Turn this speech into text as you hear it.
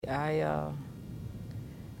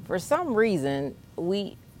For some reason,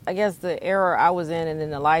 I guess the era I was in and then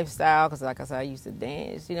the lifestyle, because like I said, I used to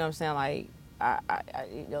dance, you know what I'm saying? Like,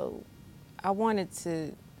 I wanted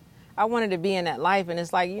to be in that life, and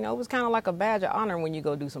it's like, it was kind of like a badge of honor when you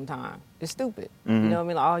go do some time. It's stupid. Mm-hmm. You know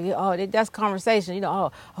what I mean? Like, that's conversation.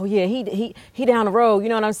 Oh yeah, he down the road. You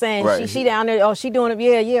know what I'm saying? Right. She down there. Oh, she doing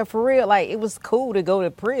it. Yeah, for real. Like, it was cool to go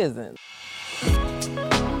to prison.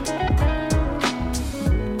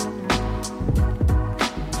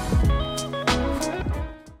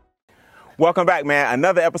 Welcome back, man.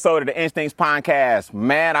 Another episode of the Instincts Podcast.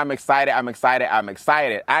 Man, I'm excited.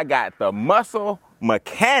 I got the muscle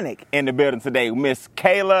mechanic in the building today, Miss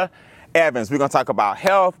Kayla Evans. We're going to talk about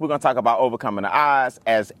health. We're going to talk about overcoming the odds.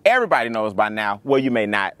 As everybody knows by now, well, you may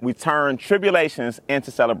not, we turn tribulations into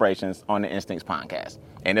celebrations on the Instincts Podcast.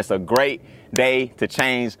 And it's a great day to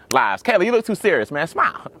change lives. Kayla, you look too serious, man.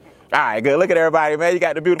 Smile. All right, good. Look at everybody, man. You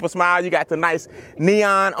got the beautiful smile. You got the nice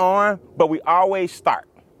neon on. But we always start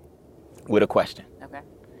with a question. Okay.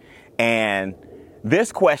 And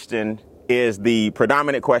this question is the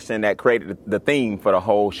predominant question that created the theme for the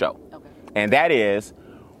whole show. Okay. And that is,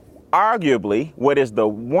 arguably, what is the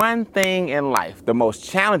one thing in life, the most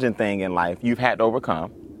challenging thing in life you've had to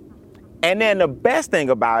overcome? And then the best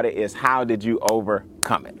thing about it is, how did you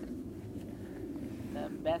overcome it? The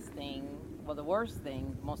best thing, the worst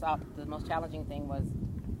thing, the most challenging thing was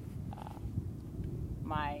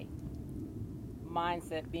my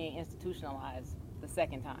mindset being institutionalized the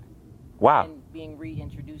second time. Wow. And being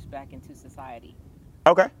reintroduced back into society.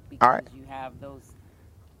 Okay. Because All right. you have those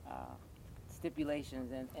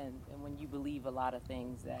stipulations and when you believe a lot of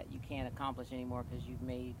things that you can't accomplish anymore because you've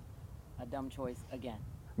made a dumb choice again.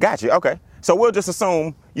 Gotcha. Okay. So we'll just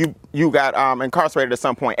assume you got incarcerated at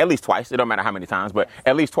some point, at least twice. It don't matter how many times, but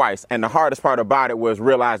at least twice. And the hardest part about it was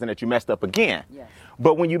realizing that you messed up again. Yes.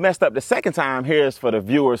 But when you messed up the second time, here's for the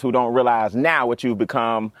viewers who don't realize now what you've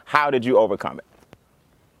become. How did you overcome it?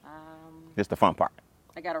 Just the fun part.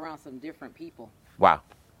 I got around some different people. Wow.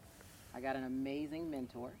 I got an amazing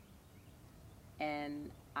mentor, and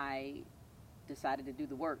I decided to do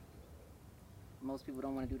the work. Most people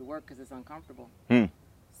don't want to do the work because it's uncomfortable.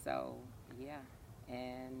 So, yeah,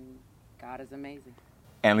 and God is amazing.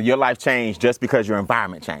 And your life changed just because your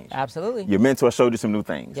environment changed. Absolutely. Your mentor showed you some new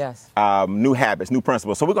things. Yes. New habits, new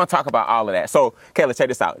principles. So we're going to talk about all of that. So, Kayla, check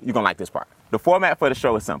this out. You're going to like this part. The format for the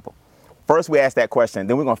show is simple. First, we ask that question.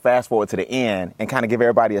 Then we're going to fast forward to the end and kind of give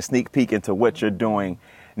everybody a sneak peek into what you're doing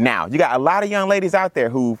now. You got a lot of young ladies out there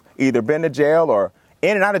who've either been to jail or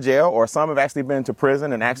in and out of jail, or some have actually been to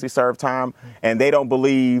prison and actually served time, and they don't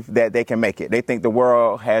believe that they can make it. They think the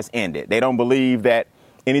world has ended. They don't believe that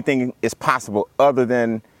anything is possible other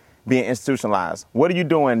than being institutionalized. What are you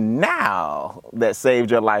doing now that saved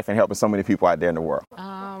your life and helping so many people out there in the world?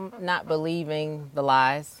 Not believing the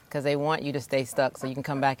lies, because they want you to stay stuck so you can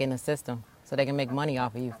come back in the system so they can make money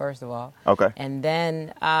off of you, first of all. Okay. And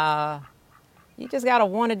then you just got to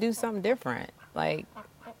want to do something different. Like,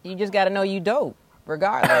 you just got to know you dope.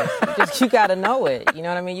 Regardless, you got to know it. You know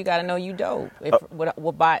what I mean? You got to know you dope.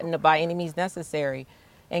 By any means necessary,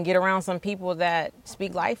 and get around some people that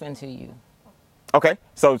speak life into you. Okay,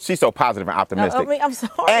 so she's so positive and optimistic. I'm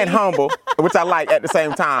sorry. And humble, which I like at the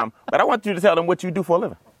same time. But I want you to tell them what you do for a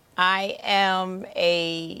living. I am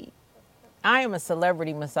a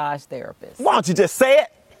celebrity massage therapist. Why don't you just say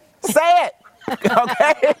it? Say it.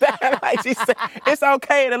 Okay, like she said, it's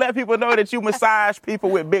okay to let people know that you massage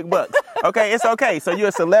people with big bucks. Okay, it's okay. So you're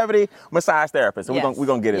a celebrity massage therapist. So yes. we're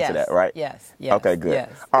gonna get into that, right? Yes. Okay, good.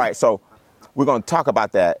 Yes. All right, so we're gonna talk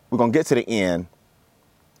about that. We're gonna get to the end,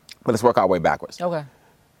 but let's work our way backwards. Okay.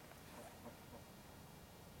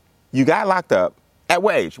 You got locked up. At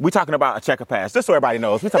what age? We're talking about a checker pass, just so everybody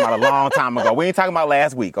knows. We're talking about a long time ago. We ain't talking about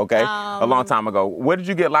last week, okay? A long time ago. What did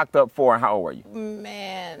you get locked up for, and how old were you?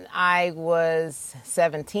 Man, I was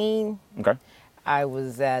 17. Okay. I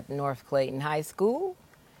was at North Clayton High School,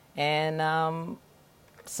 and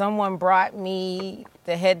someone brought me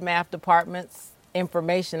the head math department's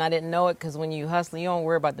information. I didn't know it because when you hustle, you don't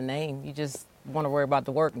worry about the name. You just want to worry about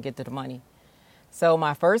the work and get to the money. So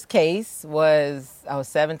my first case was, I was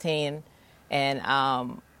 17, and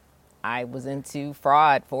I was into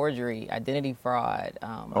fraud, forgery, identity fraud.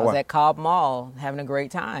 I was at Cobb Mall having a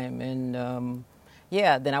great time. And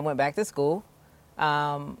then I went back to school,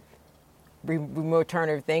 returned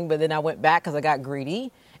everything, but then I went back because I got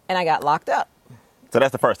greedy and I got locked up. So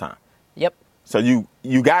that's the first time? Yep. So you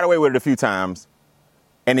got away with it a few times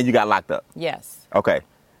and then you got locked up? Yes. Okay.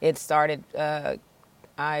 It started,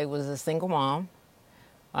 I was a single mom.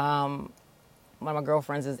 One of my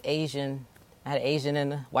girlfriends is Asian. I had an Asian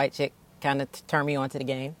and a white chick kind of turned me on to the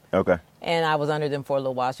game. Okay. And I was under them for a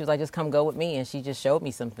little while. She was like, just come go with me. And she just showed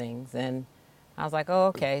me some things. And I was like, oh,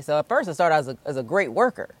 okay. So at first I started as a great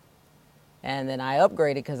worker. And then I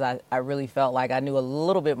upgraded because I really felt like I knew a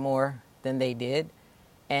little bit more than they did.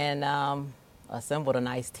 And assembled a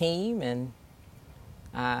nice team. And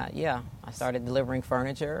I started delivering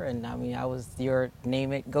furniture. And I mean, I was your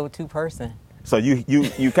name it go-to person. So you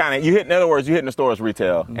hit, in other words, you hitting the stores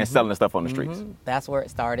retail and selling the stuff on the streets. That's where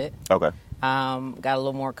it started. Okay. Got a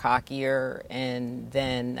little more cockier, and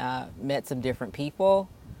then met some different people.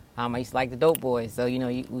 I used to like the dope boys, so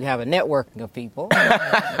we have a networking of people,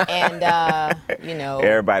 and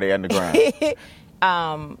everybody underground.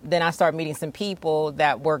 Then I started meeting some people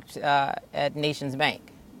that worked at Nations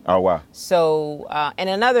Bank. Oh wow. So and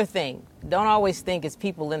another thing, don't always think it's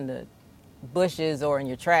people in the bushes or in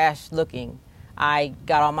your trash looking. I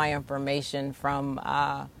got all my information from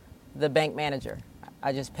the bank manager.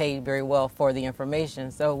 I just paid very well for the information.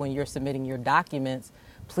 So when you're submitting your documents,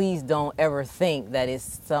 please don't ever think that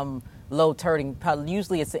it's some low-turning.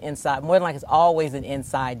 Usually it's an inside. More than like it's always an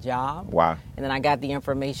inside job. Wow. And then I got the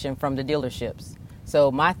information from the dealerships. So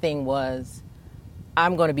my thing was,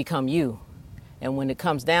 I'm going to become you. And when it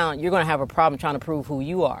comes down, you're going to have a problem trying to prove who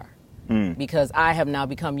you are. Because I have now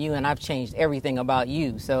become you and I've changed everything about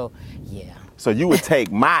you. So, yeah. So you would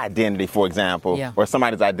take my identity, for example, or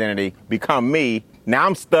somebody's identity, become me. Now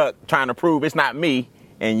I'm stuck trying to prove it's not me,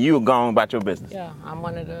 and you're going about your business. Yeah, I'm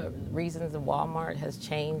one of the reasons that Walmart has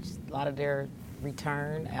changed a lot of their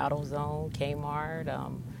return, AutoZone,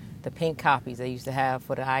 Kmart, the pink copies they used to have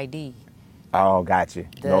for the ID. Oh, got you.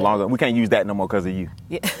 No longer. We can't use that no more because of you.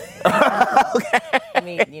 Yeah. Okay. I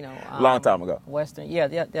mean, long time ago. Western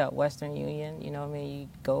Union. You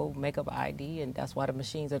go make up ID, and that's why the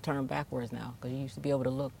machines are turned backwards now. Because you used to be able to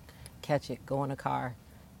look, catch it, go in a car,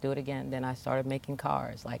 do it again. Then I started making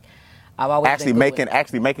cars. Like I've always actually making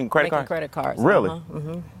credit cards. Credit cards. Really?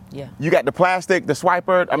 Mm-hmm. Yeah. You got the plastic, the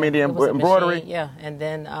swiper. I mean the embroidery. Machine, yeah, and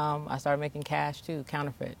then I started making cash too,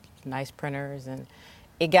 counterfeit, nice printers, and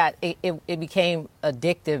it became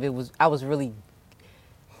addictive.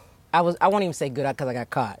 I won't even say good because I got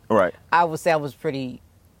caught. Right. I would say I was pretty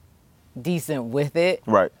decent with it.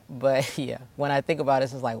 Right. But yeah, when I think about it,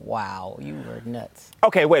 it's just like, wow, you were nuts.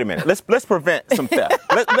 Okay, wait a minute. Let's prevent some theft.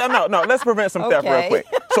 Let's prevent some theft real quick.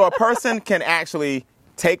 So a person can actually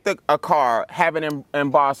take a car, have an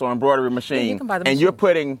emboss or embroidery machine, and you're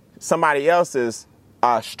putting somebody else's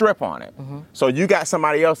strip on it. Mm-hmm. So you got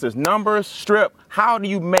somebody else's numbers, strip. How do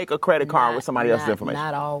you make a credit card with somebody else's information?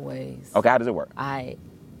 Not always. Okay, how does it work?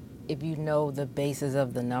 If you know the basis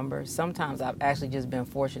of the numbers, sometimes I've actually just been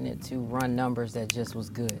fortunate to run numbers that just was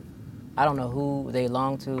good. I don't know who they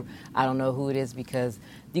belong to. I don't know who it is because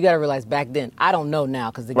you got to realize back then, I don't know now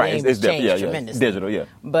because the game has changed tremendously. Digital, yeah.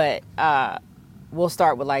 But we'll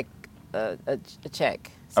start with like a check.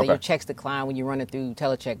 So your checks decline when you run it through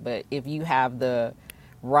telecheck. But if you have the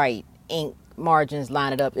right ink margins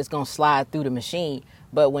line it up, it's going to slide through the machine.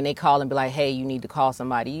 But when they call and be like, hey, you need to call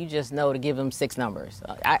somebody, you just know to give them 6 numbers.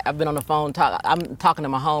 I've been on the phone, I'm talking to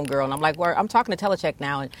my homegirl, and I'm like, well, I'm talking to telecheck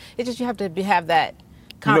now. And it's just you have to have that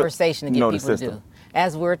conversation to get people to do.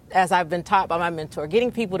 As I've been taught by my mentor,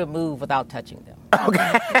 getting people to move without touching them.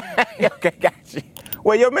 Okay. Okay, got you.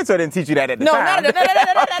 Well, your mentor didn't teach you that at the time. No.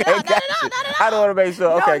 I don't want to make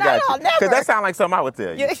sure. Okay, got you. Because that sounds like something I would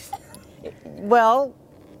tell you. Well,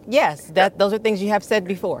 yes, those are things you have said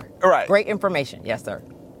before. Right. Great information. Yes, sir.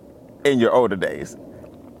 In your older days.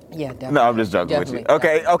 Yeah, definitely. No, I'm just joking with you.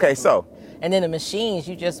 Okay, so. And then the machines,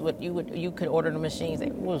 you could order the machines.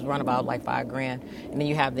 It was run about like $5,000, and then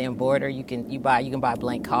you have the embroider. You can buy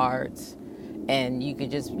blank cards, and you could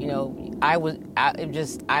just I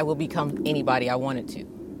will become anybody I wanted to.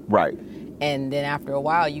 Right. And then after a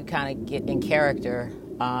while, you kind of get in character.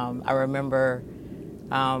 I remember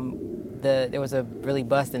there was a really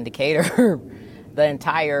bust in Decatur. The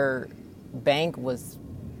entire bank was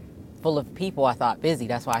full of people. I thought busy.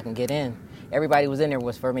 That's why I can get in. Everybody was in there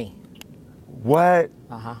was for me. What?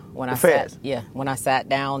 When I sat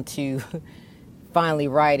down to finally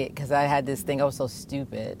write it, because I had this thing. I was so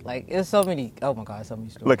stupid. Like it was so many. Oh my God, so many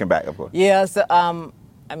stories. Looking back, of course. Yeah. So I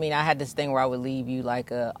had this thing where I would leave you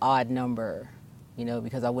like a odd number,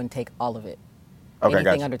 because I wouldn't take all of it. Okay,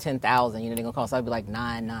 anything under 10,000, they're gonna call. So I'd be like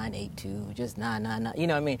 9982, just 999. You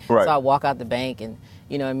know what I mean? Right. So I walk out the bank, and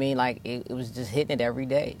like it was just hitting it every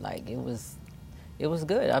day. Like it was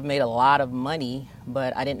good. I've made a lot of money,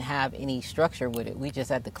 but I didn't have any structure with it. We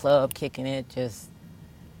just at the club kicking it. Just.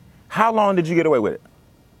 How long did you get away with it?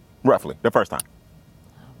 Roughly, the first time.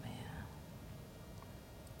 Oh man.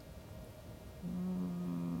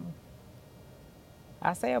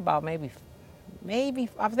 I say about maybe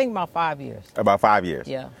I think about 5 years. About 5 years.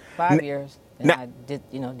 Yeah, 5 years. And now- I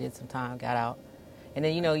did some time, got out, and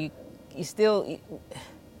then you still.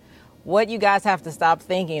 What you guys have to stop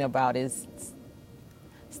thinking about is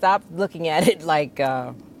stop looking at it like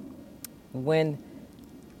when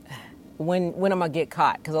am I gonna get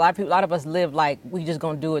caught? Because a lot of us live like we just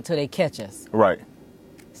gonna do it till they catch us. Right.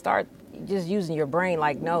 Start just using your brain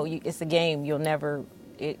like, no, it's a game. You'll never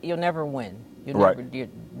win. Right.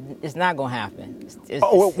 It's not gonna happen.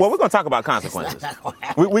 Well, we're gonna talk about consequences.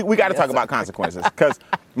 We got to talk about consequences because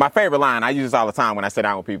my favorite line, I use this all the time when I sit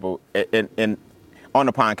down with people on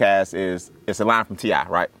the podcast it's a line from T.I.,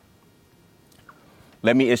 right?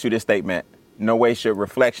 Let me issue this statement. No way should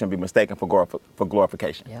reflection be mistaken for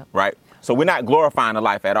glorification. Yep. Right? So we're not glorifying the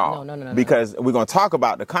life at all. No. Because we're going to talk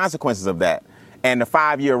about the consequences of that. And the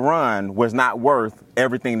 5-year run was not worth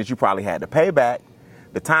everything that you probably had to pay back,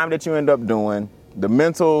 the time that you end up doing, the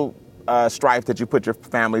mental strife that you put your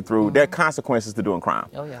family through. Mm-hmm. There are consequences to doing crime.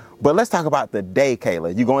 Oh, yeah. But let's talk about the day,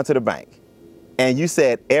 Kayla. You go into the bank. And you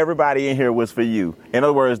said everybody in here was for you. In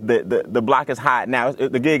other words, the block is hot now.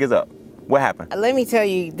 The gig is up. What happened? Let me tell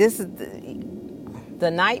you, this is the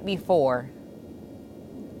night before.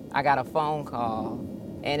 I got a phone call,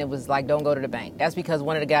 and it was like, "Don't go to the bank." That's because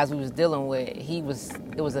one of the guys we was dealing with, it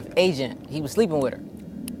was an agent. He was sleeping with her,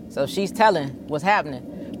 so she's telling what's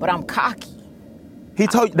happening. But I'm cocky.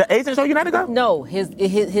 The agent told you not to go? No, his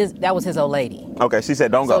that was his old lady. Okay, she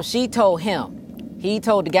said don't go. So she told him. He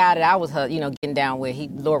told the guy that I was getting down with.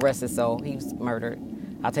 Lord rest his soul. He was murdered.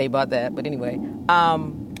 I'll tell you about that. But anyway, I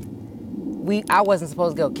wasn't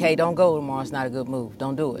supposed to go. Kay, don't go tomorrow. It's not a good move.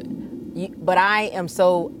 Don't do it. But I'm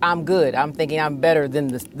good. I'm thinking I'm better than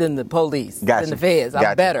the police, Gotcha. than the feds. I'm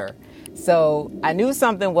Gotcha. better. So I knew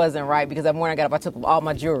something wasn't right because that morning I got up, I took off all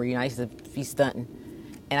my jewelry. I used to be stunting.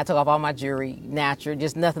 And I took off all my jewelry, natural,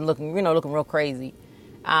 just nothing looking real crazy.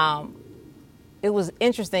 It was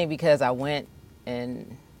interesting because I went to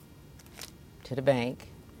the bank,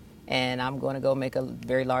 and I'm going to go make a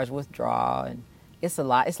very large withdrawal, and it's a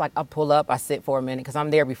lot. It's like I pull up, I sit for a minute because I'm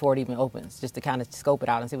there before it even opens, just to kind of scope it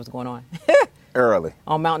out and see what's going on. Early.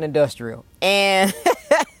 On Mountain Industrial. And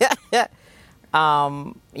I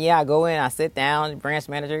go in, I sit down, the branch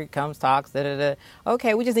manager comes, talks, da-da-da.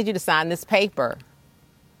 Okay, we just need you to sign this paper.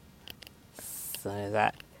 So is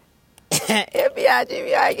that FBI,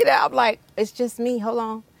 GBI, get out. I'm like, it's just me, hold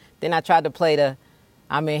on. Then I tried to play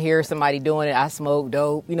I'm in here, somebody doing it, I smoke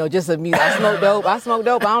dope, just a mute. I smoke dope, I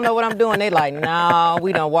don't know what I'm doing. They like, no,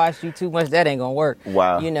 we done watched you too much, that ain't gonna work.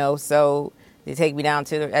 Wow. So they take me down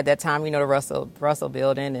to, at that time, the Russell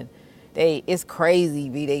building, and it's crazy,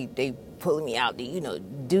 they pulling me out,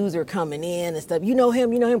 dudes are coming in and stuff. You know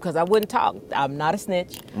him, because I wouldn't talk. I'm not a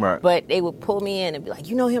snitch. Right. But they would pull me in and be like,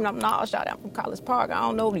 you know him? I'm not, shout out from College Park. I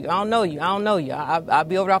don't know you. I'll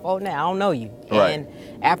be over off old now. I don't know you. Right. And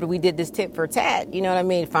after we did this tit for tat, you know what I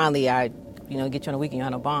mean? Finally, I, get you on a weekend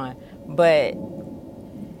on a bond. But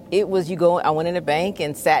it was I went in the bank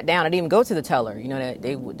and sat down. I didn't even go to the teller. That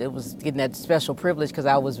they was getting that special privilege because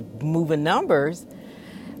I was moving numbers.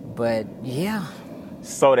 But yeah.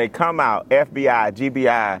 So they come out, FBI,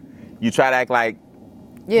 GBI, you try to act like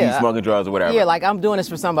you smoking drugs or whatever. Yeah, like I'm doing this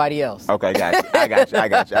for somebody else. Okay, got you. I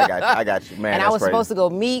got you. Man, and I was supposed to go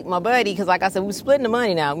meet my buddy because, like I said, we were splitting the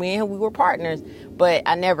money now. Me and him, we were partners, but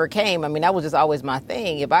I never came. I mean, that was just always my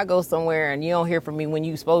thing. If I go somewhere and you don't hear from me when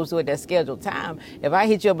you supposed to at that scheduled time, if I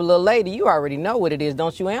hit you up a little later, you already know what it is.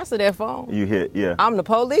 Don't you answer that phone? You hit, yeah. I'm the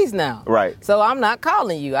police now. Right. So I'm not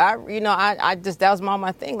calling you. I just, that was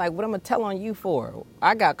my thing. Like, what am I tell on you for?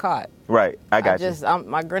 I got caught. Right, I got you.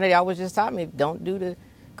 My granddaddy always just taught me, don't do the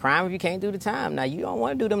crime if you can't do the time. Now, you don't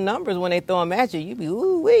want to do them numbers when they throw them at you. You be,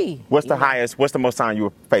 ooh-wee. What's the most time you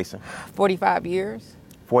were facing? 45 years.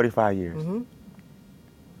 45 years. Mm-hmm.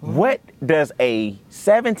 What does a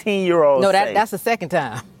 17-year-old say? That's the second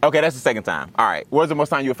time. Okay, that's the second time. All right. What was the most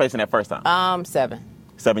time you were facing that first time? 7.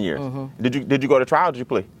 7 years. Mm-hmm. Did you go to trial or did you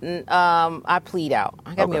plea? I plead out.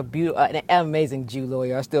 I got me a beautiful, an amazing Jew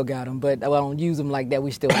lawyer. I still got him, but I don't use him like that.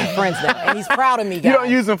 We still be friends now, and he's proud of me. Guys. You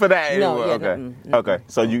don't use him for that anymore. No, Okay. Okay.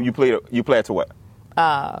 So you pled to what?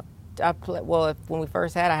 When we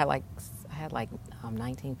first had, I had like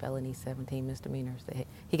 19 felonies, 17 misdemeanors.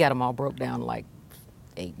 He got them all broke down to like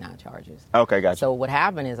 8, 9 charges. Okay, gotcha. So what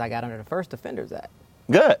happened is I got under the First Offenders Act.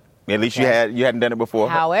 Good. At least you hadn't done it before.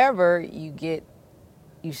 However, you're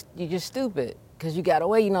just stupid because you got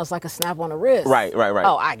away. It's like a snap on the wrist. Right.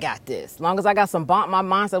 Oh, I got this. As long as I got some bond, my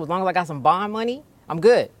mindset was, as long as I got some bond money, I'm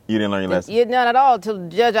good. You didn't learn your lesson. Yeah, none at all. Till the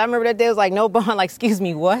judge, I remember that day was like, no bond. Like, excuse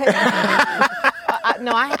me, what?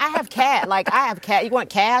 no, I have cash. Like, I have cash. You want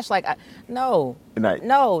cash? Like, no. Nice.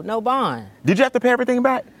 No bond. Did you have to pay everything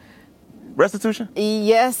back? Restitution?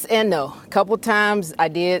 Yes and no. Couple times I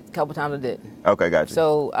did, couple times I didn't. Okay, gotcha.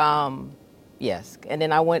 So, yes. And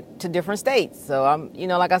then I went to different states. So I'm,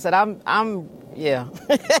 like I said, I'm yeah.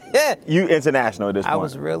 You international at this point.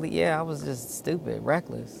 I was just stupid,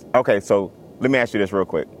 reckless. Okay, so let me ask you this real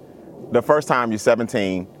quick. The first time you're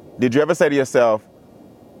 17, did you ever say to yourself,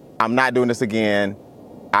 I'm not doing this again,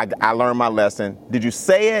 I learned my lesson? Did you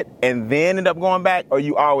say it and then end up going back? Or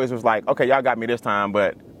you always was like, okay, y'all got me this time,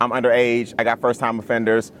 but I'm underage, I got first-time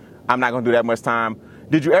offenders, I'm not going to do that much time.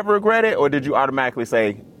 Did you ever regret it, or did you automatically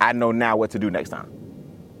say, I know now what to do next time?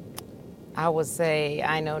 I would say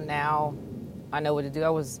I know now, I know what to do. I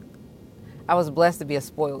was blessed to be a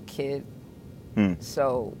spoiled kid.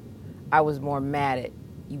 So I was more mad at,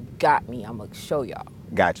 you got me, I'm going to show y'all.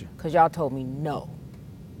 Got you. Because y'all told me no.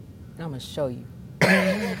 And I'm going to show you.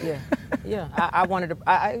 Yeah. I wanted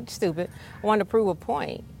to, stupid. I wanted to prove a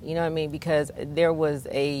point. You know what I mean? Because there was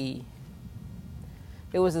this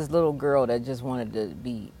little girl that just wanted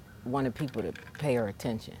people to pay her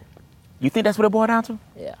attention. You think that's what it boiled down to?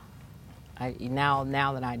 Yeah. Now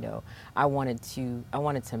that I know, I wanted to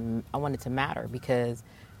matter, because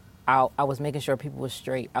I was making sure people were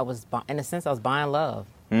straight. In a sense, I was buying love.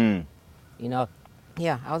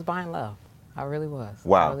 Yeah, I was buying love. I really was.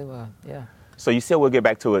 Wow. I really was, yeah. So you said, we'll get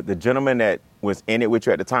back to it, the gentleman that was in it with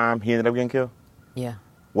you at the time, he ended up getting killed? Yeah.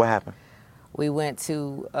 What happened? We went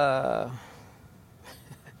to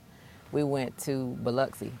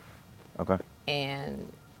Biloxi. Okay.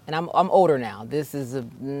 And I'm older now. This is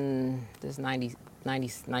 96,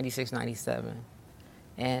 97.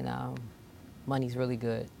 And money's really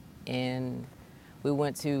good. And we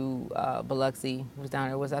went to Biloxi. It was down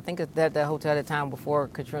there. I think that the hotel at the time before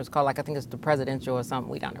Katrina was called, like, I think it's the Presidential or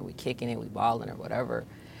something. We down there, we kicking it, we balling or whatever.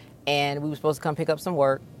 And we were supposed to come pick up some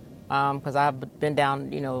work, because I've been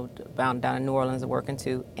down, down in New Orleans working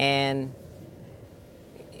too. And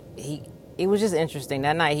it was just interesting.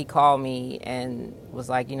 That night he called me and was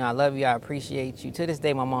like, I love you, I appreciate you. To this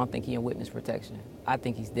day, my mom think he in witness protection. I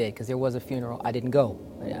think he's dead, because there was a funeral. I didn't go.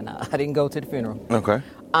 I didn't go to the funeral. Okay.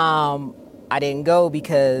 I didn't go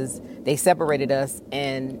because they separated us,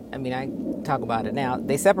 and I talk about it now.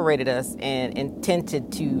 They separated us and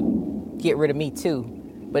intended to get rid of me too,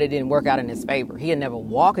 but it didn't work out in his favor. He'll never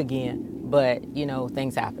walk again, but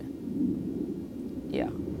things happen. Yeah.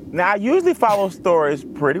 Now, I usually follow stories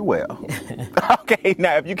pretty well. Okay,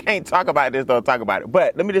 now if you can't talk about this, don't talk about it.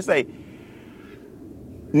 But let me just say,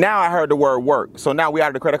 now I heard the word work. So now we out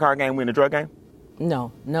of the credit card game, we in the drug game?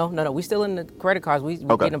 No. We still in the credit cards. We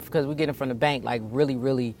okay. Get them because we get them from the bank, like really,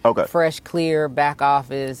 really okay. fresh, clear, back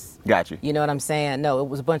office. Got you. You know what I'm saying? No, it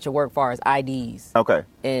was a bunch of work as far as IDs. Okay.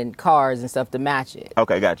 And cars and stuff to match it.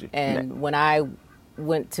 Okay, got you. And when I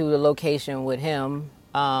went to the location with him,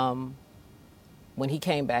 when he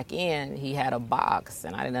came back in, he had a box,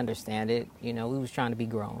 and I didn't understand it. We was trying to be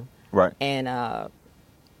grown. Right. And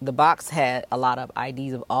the box had a lot of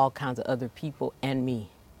IDs of all kinds of other people and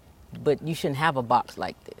me. But you shouldn't have a box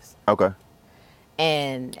like this. Okay.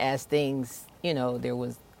 And as things, there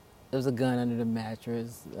was a gun under the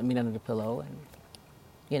mattress, under the pillow,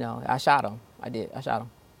 and, I shot him. I shot him.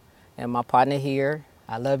 And my partner here,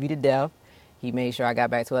 I love you to death, he made sure I got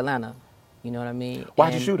back to Atlanta. You know what I mean?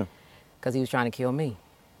 Why'd you shoot him? Because he was trying to kill me.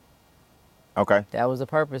 Okay. That was the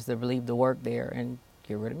purpose, to leave the work there and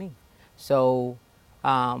get rid of me. So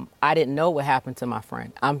I didn't know what happened to my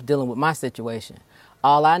friend. I'm dealing with my situation.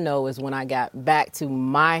 All I know is when I got back to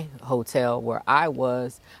my hotel where I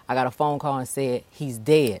was, I got a phone call and said, he's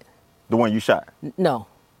dead. The one you shot? No,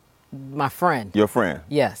 my friend. Your friend?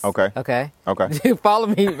 Yes. Okay. Okay. Okay. Follow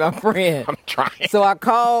me, my friend. I'm trying. So I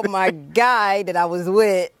called my guy that I was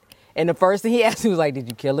with, and the first thing he asked me was like, did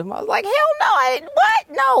you kill him? I was like, hell no, I didn't. What?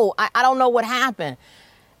 No, I don't know what happened.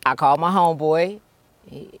 I called my homeboy.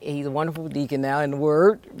 He's a wonderful deacon now in the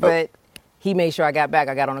word, but he made sure I got back.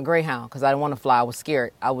 I got on a Greyhound because I didn't want to fly. I was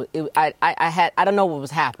scared. I don't know what was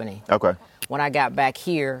happening. Okay. When I got back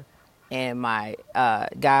here, and my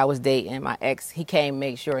guy I was dating, my ex, he came,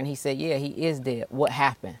 make sure, and he said, yeah, he is dead. What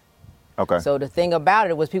happened? Okay. So the thing about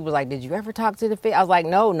it was, people was like, did you ever talk to the family? I was like,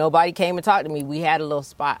 no, nobody came and talked to me. We had a little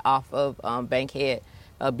spot off of Bankhead,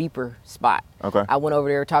 a beeper spot. Okay. I went over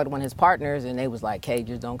there, talked to one of his partners, and they was like, hey,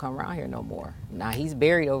 just don't come around here no more. Now, he's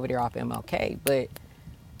buried over there off MLK, but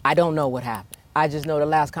I don't know what happened. I just know the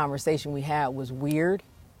last conversation we had was weird,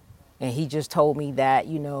 and he just told me that,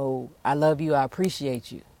 I love you, I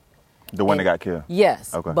appreciate you. The one that got killed?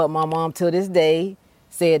 Yes. Okay. But my mom, till this day,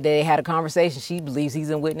 said they had a conversation. She believes he's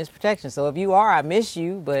in witness protection. So if you are, I miss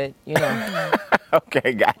you, but,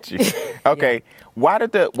 Okay, got you. Okay, Yeah. why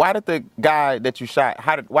did the guy that you shot?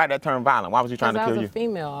 Why did that turn violent? Why was he trying to Because I kill was you? a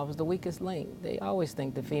female. I was the weakest link. They always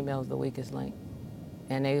think the female is the weakest link.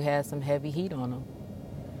 And they had some heavy heat on them.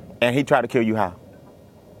 And he tried to kill you how?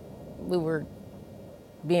 We were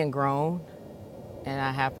being grown, and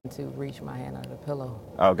I happened to reach my hand under the pillow.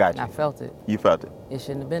 Oh, got And you. I felt it. You felt it. It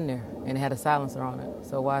shouldn't have been there. And it had a silencer on it.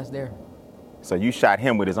 So why it's there? So you shot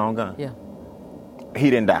him with his own gun? Yeah. He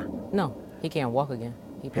didn't die? No, he can't walk again.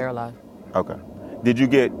 He paralyzed. Okay. Did you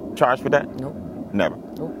get charged for that? Nope. Never.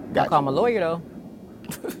 Nope. I Got call you. my lawyer, though.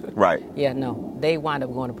 Right. Yeah, no. They wind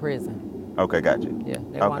up going to prison. Okay, got you. Yeah,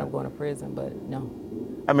 they Okay. wind up going to prison, but no.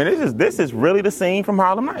 I mean, this is really the scene from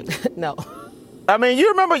Harlem Nights. No. I mean, you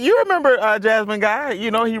remember Jasmine Guy?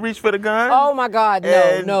 You know, he reached for the gun. Oh my God,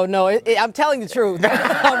 And- no. I'm telling the truth.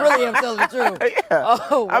 I really am telling the truth. Yeah.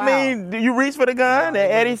 Oh, wow. I mean, you reached for the gun, No, and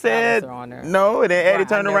there Eddie was a silencer said on there. no, and then Eddie Right,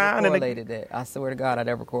 turned I never around and correlated that. I swear to God, I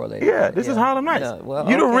never correlated. yeah, that. this is Harlem Nights. Yeah, well,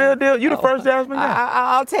 You the okay. real deal. You the Oh, first Jasmine Guy.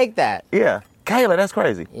 I'll take that. Yeah, Kayla, that's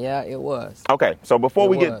crazy. Yeah, it was. Okay, so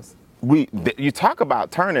before It was. you talk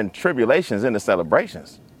about turning tribulations into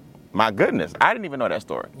celebrations. My goodness, I didn't even know that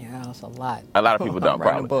story. Yeah, it's a lot. A lot of people don't, I'm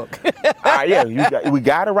writing probably. a book. Yeah, we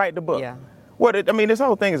got to write the book. Yeah. I mean, this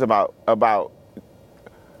whole thing is about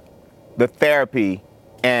the therapy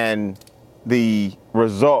and the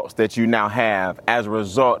results that you now have as a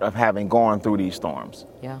result of having gone through these storms.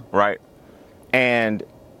 Yeah. Right? And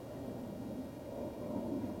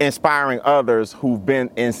inspiring others who've been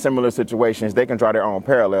in similar situations. They can draw their own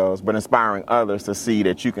parallels, but inspiring others to see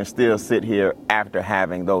that you can still sit here after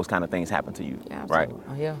having those kind of things happen to you. Yeah, right? absolutely.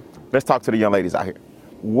 Oh, yeah. Let's talk to the young ladies out here.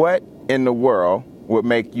 What in the world would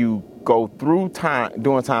make you go through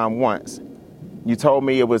doing time once? You told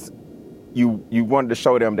me it was you wanted to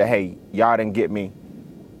show them that, hey, y'all didn't get me.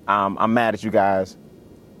 I'm mad at you guys.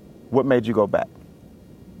 What made you go back?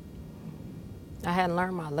 I hadn't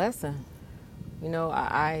learned my lesson. You know,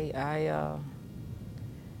 I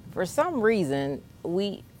for some reason,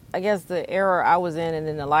 I guess the era I was in and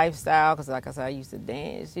then the lifestyle, because like I said, I used to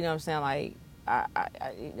dance, you know what I'm saying? Like,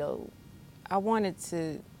 I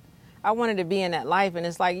wanted to be in that life, and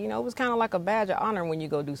it's like, you know, it was kind of like a badge of honor when you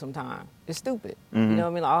go do some time. It's stupid. Mm-hmm. You know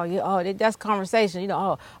what I mean? Like, that's conversation. You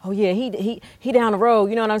know, oh yeah, he down the road.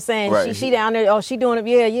 You know what I'm saying? Right. She down there. Oh, she doing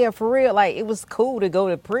it. Yeah, for real. Like, it was cool to go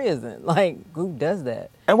to prison. Like, who does that?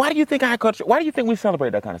 And why do you think why do you think we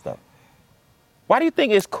celebrate that kind of stuff? Why do you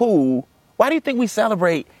think it's cool? Why do you think we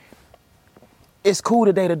celebrate it's cool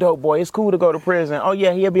to date a dope boy. It's cool to go to prison. Oh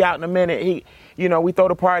yeah, he'll be out in a minute. We throw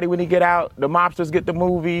the party when he get out. The mobsters get the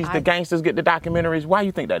movies. The gangsters get the documentaries. Why do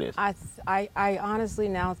you think that is? I honestly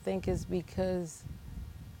now think it's because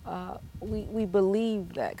we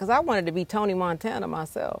believe that. Because I wanted to be Tony Montana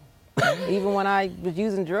myself. Even when I was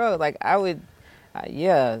using drugs, like I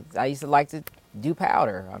used to like to do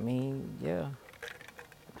powder. I mean, yeah.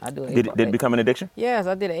 I do. Did it become an addiction? Yes,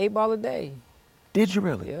 I did an 8-ball a day. Did you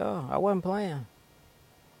really? Yeah, I wasn't playing.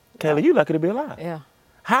 Kayla, you lucky to be alive. Yeah.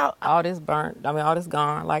 How? All this burnt. I mean, all this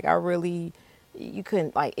gone. Like, you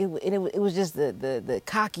couldn't, like, it was just the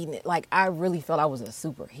cockiness. Like, I really felt I was a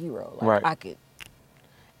superhero. Like, Right. I could.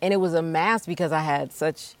 And it was a mask because I had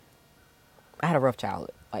a rough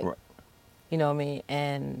childhood. Like, Right. you know what I mean?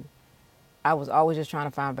 And I was always just trying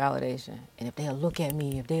to find validation. And if they'll look at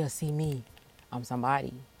me, if they'll see me, I'm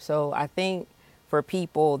somebody. So I think for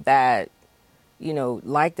people that,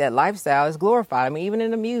 like that lifestyle, it's glorified. I mean, even in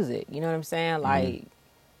the music, you know what I'm saying? Like,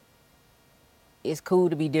 it's cool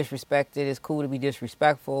to be disrespected. It's cool to be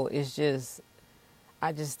disrespectful. It's just,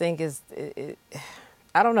 I just think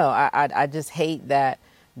I don't know. I just hate that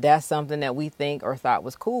that's something that we think or thought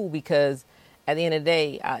was cool, because at the end of the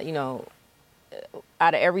day, out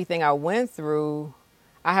of everything I went through,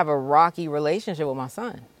 I have a rocky relationship with my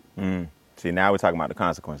son. See, now we're talking about the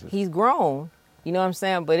consequences. He's grown, you know what I'm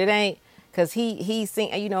saying? But it ain't, because he's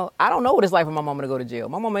seen, I don't know what it's like for my mama to go to jail.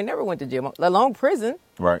 My mama never went to jail, let alone prison.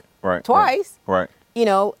 Right. Twice. Right.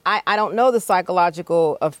 I don't know the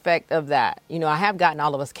psychological effect of that. I have gotten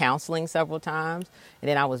all of us counseling several times, and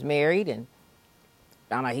then I was married and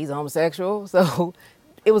found out he's homosexual. So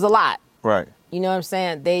it was a lot. Right. You know what I'm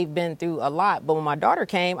saying? They've been through a lot. But when my daughter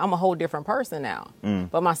came, I'm a whole different person now.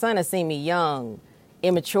 But my son has seen me young,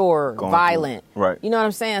 immature, violent. Right. You know what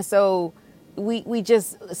I'm saying? So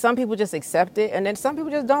some people just accept it, and then some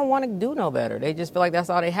people just don't want to do no better. They just feel like that's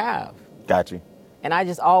all they have. Got you. And I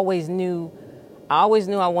just always knew I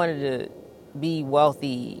wanted to be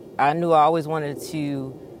wealthy. I knew I always wanted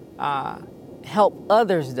to help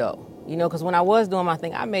others, though. Because when I was doing my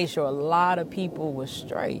thing, I made sure a lot of people were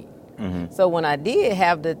straight. So when I did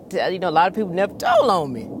have a lot of people never told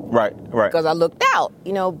on me. Right. Because I looked out,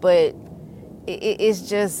 but it's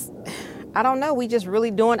just, I don't know. We just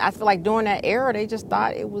really I feel like during that era, they just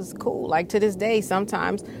thought it was cool. Like to this day,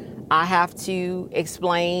 sometimes I have to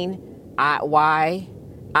explain why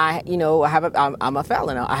I'm a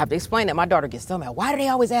felon. I have to explain that. My daughter gets so mad. Why do they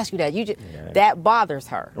always ask you that? That bothers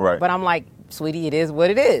her. Right. But I'm like, sweetie, it is what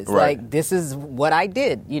it is. Right. Like, this is what I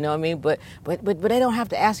did. You know what I mean? But they don't have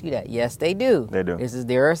to ask you that. Yes, they do. They do. This is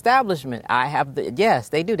their establishment. Yes,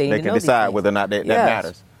 they do. They need to know can these decide things. whether or not that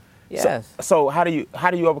matters. Yes. So how do you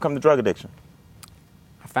overcome the drug addiction?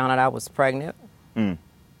 I found out I was pregnant. Mm.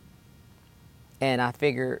 And I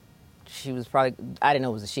figured she was I didn't know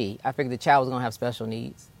it was a she. I figured the child was going to have special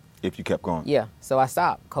needs. If you kept going. Yeah. So I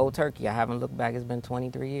stopped. Cold turkey. I haven't looked back. It's been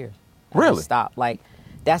 23 years. Really? I stopped. Like,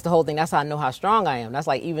 that's the whole thing. That's how I know how strong I am. That's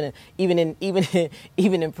like even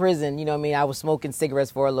in prison, you know what I mean? I was smoking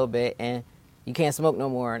cigarettes for a little bit and you can't smoke no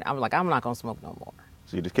more. And I was like, I'm not going to smoke no more.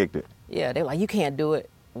 So you just kicked it? Yeah. They were like, you can't do it.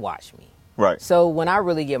 Watch me. Right. So when I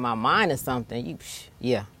really get my mind to something,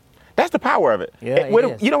 yeah. That's the power of it. Yeah,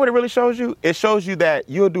 You know what it really shows you? It shows you that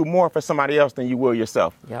you'll do more for somebody else than you will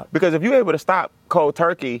yourself. Yep. Because if you're able to stop cold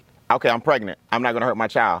turkey, okay, I'm pregnant. I'm not going to hurt my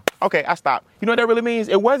child. Okay, I stopped. You know what that really means?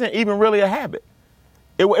 It wasn't even really a habit.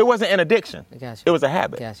 It wasn't an addiction. I got you. It was a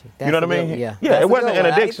habit. Got you. You know what I mean? Yeah. Yeah, it wasn't an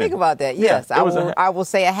addiction. I think about that. Yes. Yeah, I will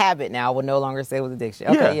say a habit now. I will no longer say it was addiction.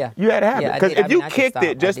 Okay, yeah. You had a habit. Because if you kicked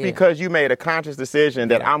it just I did. because you made a conscious decision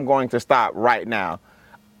that I'm going to stop right now,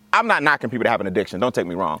 I'm not knocking people that have an addiction. Don't take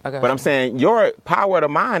me wrong. Okay. But I'm saying your power of the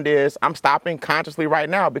mind is I'm stopping consciously right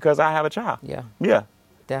now because I have a child. Yeah. Yeah.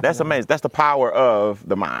 Definitely. That's amazing. That's the power of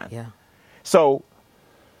the mind. Yeah. So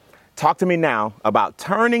talk to me now about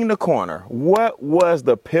turning the corner. What was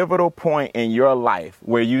the pivotal point in your life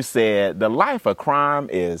where you said the life of crime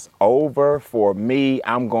is over for me?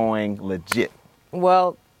 I'm going legit.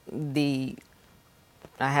 Well, I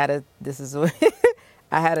had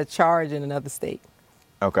a charge in another state.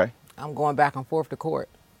 Okay. I'm going back and forth to court.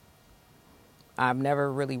 I've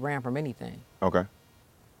never really ran from anything. Okay.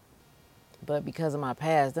 But because of my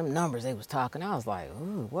past, them numbers they was talking, I was like,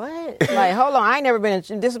 ooh, what? Like, hold on, I ain't never been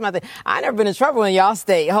this is my thing. I ain't never been in trouble in y'all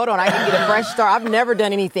state. Hold on, I can get a fresh start. I've never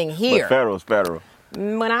done anything here. But federal's federal.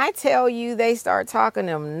 When I tell you they start talking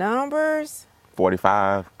them numbers,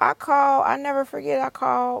 45. I never forget, I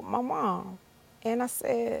called my mom and I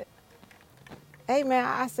said, hey man,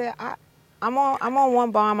 I said, I'm on one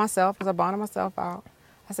bond myself because I bonded myself out.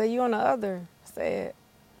 I said, you on the other? I said,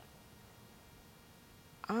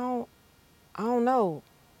 I don't know.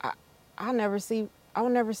 I'll never see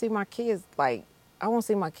my kids, like, I won't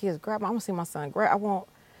see my kids grab. I won't see my son grab.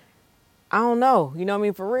 I don't know. You know what I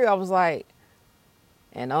mean? For real, I was like,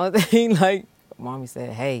 and the other thing, like, mommy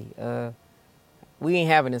said, hey, we ain't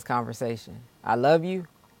having this conversation. I love you,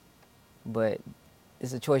 but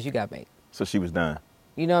it's a choice you got to make. So she was done.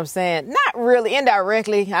 You know what I'm saying? Not really,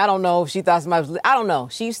 indirectly. I don't know if she thought somebody was, I don't know.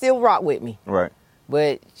 She still rocked with me. Right.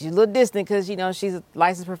 But she's a little distant because, she's a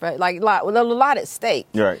licensed professional. Like, a lot at stake.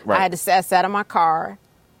 Right. I had to sat in my car.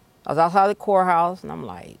 I was outside the courthouse, and I'm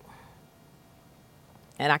like,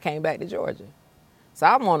 and I came back to Georgia. So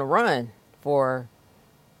I'm on the run for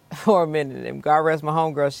a minute. And God rest my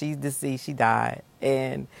homegirl, she's deceased. She died.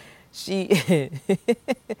 And she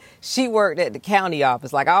worked at the county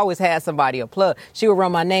office. Like, I always had somebody a plug. She would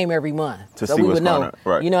run my name every month. To so see we what's would know. going on.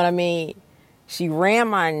 Right. You know what I mean? She ran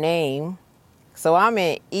my name. So I'm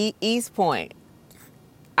in East Point.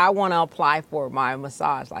 I want to apply for my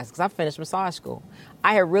massage license because I finished massage school.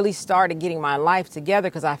 I had really started getting my life together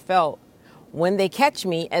because I felt when they catch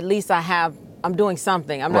me, at least I'm doing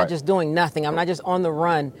something. I'm not just doing nothing. I'm not just on the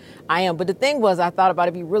run. I am. But the thing was, I thought about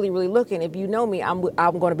if you really, really looking, if you know me, I'm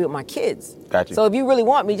going to be with my kids. Gotcha. So if you really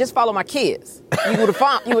want me, just follow my kids. You would have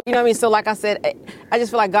found, you know what I mean? So like I said, I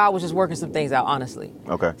just feel like God was just working some things out, honestly.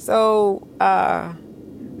 Okay. So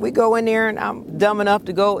we go in there and I'm dumb enough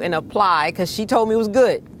to go and apply because she told me it was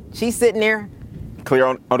good. She's sitting there. Clear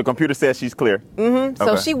on the computer says she's clear. Mm-hmm.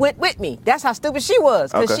 So she went with me. That's how stupid she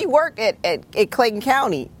was because she worked at Clayton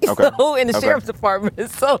County, so in the sheriff's department.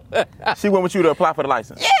 So she went with you to apply for the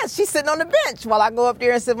license. Yes, she's sitting on the bench while I go up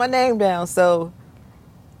there and sit my name down. So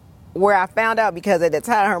where I found out, because at the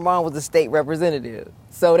time her mom was a state representative,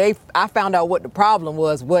 so I found out what the problem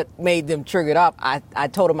was, what made them triggered up. I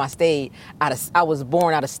told them I was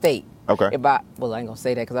born out of state. Okay. I ain't gonna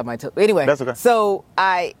say that because I might tell. Anyway. That's okay. So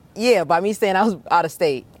by me saying I was out of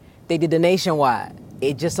state, they did the nationwide.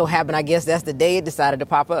 It just so happened, I guess that's the day it decided to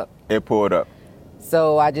pop up. It pulled up.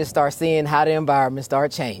 So I just start seeing how the environment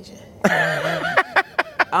start changing.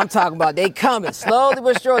 I'm talking about they coming slowly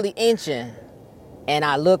but surely inching. And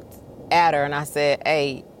I looked at her and I said,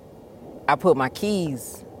 hey, I put my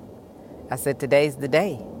keys. I said, today's the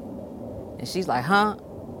day. And she's like, huh?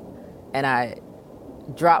 And I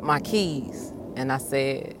dropped my keys and I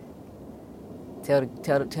said,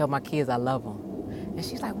 tell my kids I love them. And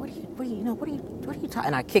she's like, what are you talking?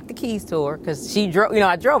 And I kicked the keys to her because she drove.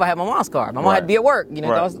 I drove. I had my mom's car. My mom had to be at work.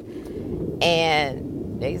 Right.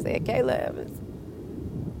 And they said, Caleb,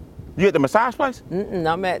 you at the massage place?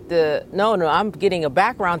 I'm at the I'm getting a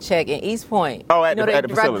background check in East Point. Oh, at the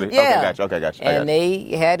facility. Yeah. Okay, gotcha. And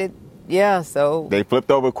they had it. Yeah, so they flipped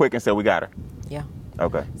over quick and said, we got her. Yeah.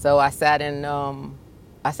 Okay. So I sat in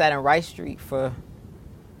Rice Street for.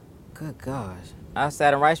 Good gosh. I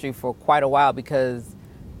sat in Rice Street for quite a while because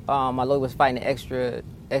my lawyer was fighting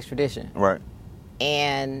extradition. Right.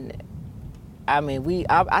 And I mean,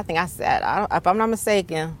 I think I sat, if I'm not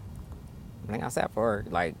mistaken, I think I sat for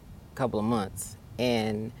like a couple of months.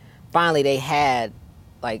 And finally they had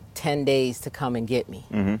like 10 days to come and get me.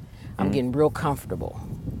 Mm-hmm. I'm getting real comfortable.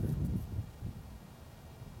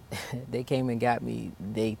 They came and got me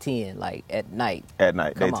day 10, like at night. At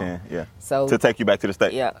night, day 10, yeah. So to take you back to the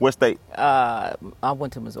state. Yeah. What state? I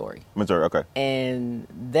went to Missouri. Missouri, okay. And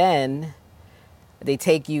then they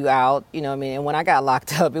take you out, and when I got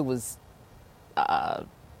locked up, it was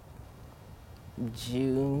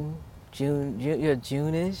June-ish,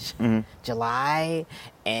 Mm-hmm. July.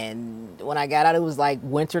 And when I got out, it was like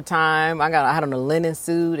winter time. I had on a linen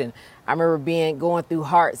suit, and I remember going through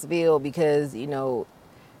Hartsville because,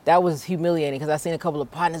 that was humiliating because I seen a couple of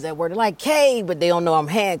partners at work. They're like, hey, but they don't know I'm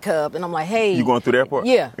handcuffed. And I'm like, hey. You going through the airport?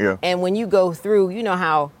 Yeah. Yeah. And when you go through, when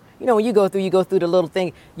you go through the little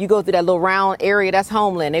thing, you go through that little round area, that's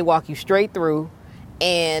Homeland. They walk you straight through.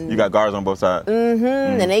 And you got guards on both sides. Mm-hmm.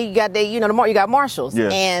 And you got marshals. Yeah.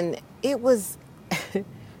 And it was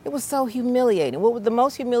so humiliating. What was the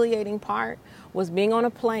most humiliating part was being on a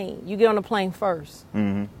plane. You get on the plane first.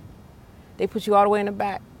 Mm-hmm. They put you all the way in the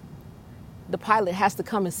back. The pilot has to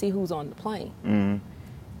come and see who's on the plane. Mm-hmm.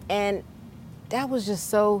 And that was just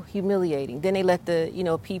so humiliating. Then they let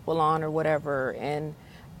the, people on or whatever. And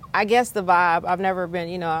I guess the vibe, I've never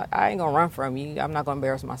been, I ain't gonna run from you. I'm not gonna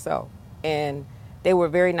embarrass myself. And they were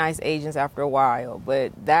very nice agents after a while,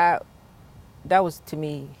 but that was, to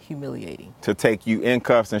me, humiliating. To take you in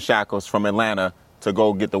cuffs and shackles from Atlanta to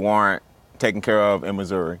go get the warrant taken care of in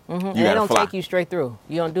Missouri. Mm-hmm. And They don't take you straight through.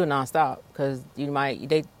 You don't do it nonstop because they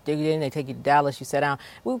take you to Dallas. You sit down.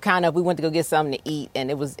 We went to go get something to eat, and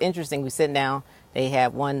it was interesting. We sitting down. They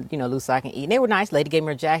had one, loose so I can eat. And they were nice. Lady gave me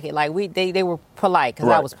her jacket. Like they were polite because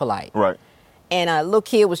I was polite. Right. And a little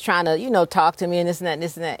kid was trying to, talk to me and this and that and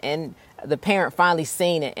this and that. And the parent finally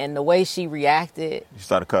seen it, and the way she reacted, You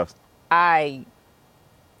started cuffs. I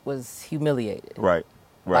was humiliated. Right.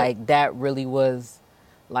 Like that really was,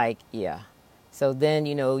 like, yeah. So then,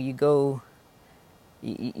 you go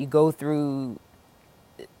through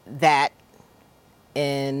that,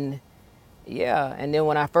 and yeah. And then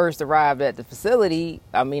when I first arrived at the facility,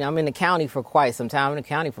 I mean, I'm in the county for quite some time. I'm in the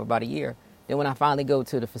county for about a year. Then when I finally go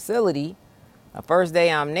to the facility, the first day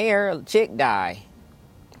I'm there, a chick died.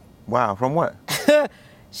 Wow, from what?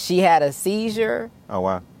 She had a seizure. Oh,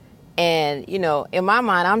 wow. And, in my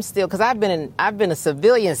mind, I'm still, because I've been a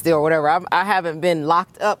civilian still or whatever. I haven't been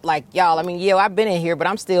locked up like y'all. I mean, I've been in here, but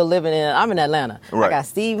I'm still I'm in Atlanta. Right. I got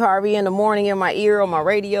Steve Harvey in the morning in my ear on my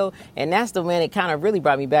radio. And that's the when it kind of really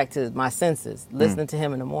brought me back to my senses, listening to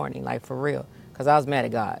him in the morning, like for real, because I was mad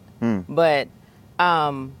at God. But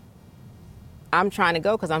I'm trying to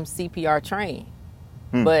go because I'm CPR trained.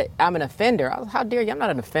 But I'm an offender. How dare you? I'm not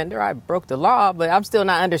an offender. I broke the law, but I'm still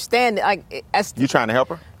not understanding. Like, You trying to help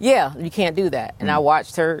her? Yeah, you can't do that. And I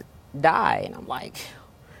watched her die, and I'm like...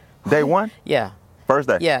 Day one? Yeah. First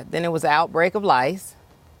day? Yeah. Then it was an outbreak of lice.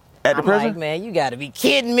 At the prison? Like, man, you got to be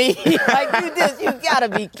kidding me. You got to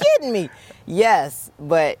be kidding me. Yes,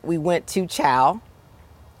 but we went to Chow,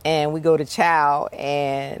 and we go to Chow,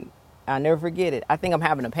 and I'll never forget it. I think I'm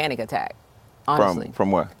having a panic attack, honestly.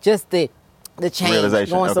 From what? Just the change,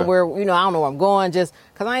 realization. going Okay. somewhere, I don't know where I'm going, just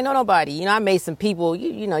because I ain't know nobody. I made some people,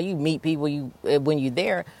 you meet people when you're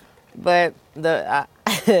there. But I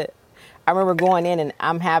remember going in and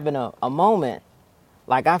I'm having a moment,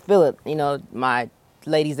 like I feel it, my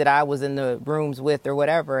ladies that I was in the rooms with or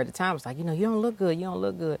whatever at the time was like, you don't look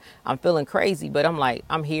good, I'm feeling crazy, but I'm like,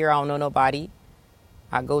 I'm here, I don't know nobody.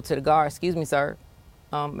 I go to the guard, excuse me, sir,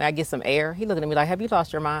 may I get some air? He looking at me like, have you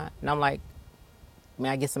lost your mind? And I'm like, may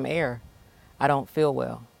I get some air? I don't feel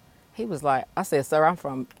well. He was like, I said, sir, I'm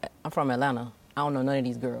from Atlanta. I don't know none of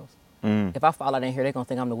these girls. If I fall out in here, they're going to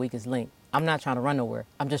think I'm the weakest link. I'm not trying to run nowhere.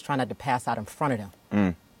 I'm just trying not to pass out in front of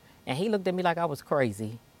them. And he looked at me like I was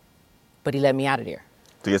crazy, but he let me out of there.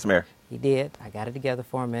 To get some air? He did. I got it together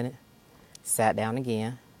for a minute, sat down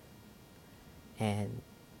again, and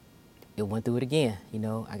it went through it again. You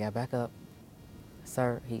know, I got back up.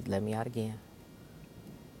 Sir, he let me out again.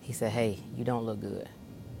 He said, hey, you don't look good.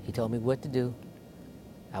 He told me what to do.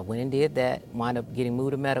 I went and did that, wound up getting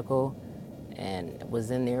moved to medical, and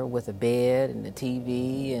was in there with a bed and the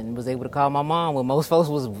TV, and was able to call my mom when most folks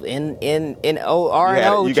was in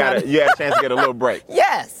R&O. You had a chance to get a little break.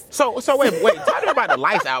 Yes. So wait, talk to me about the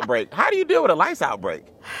lice outbreak. How do you deal with a lice outbreak?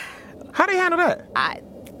 How do you handle that?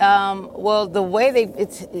 Well, the way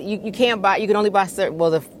you can't buy, you can only buy certain,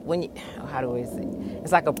 how do we say?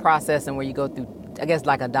 It's like a processing where you go through, I guess,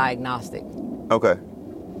 like a diagnostic. Okay.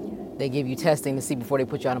 They give you testing to see before they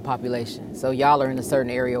put you on a population. So y'all are in a certain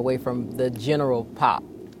area away from the general pop.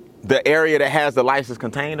 The area that has the lice is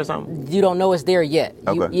contained or something? You don't know it's there yet.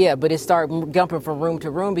 Okay. But it started jumping from room to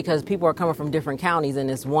room because people are coming from different counties in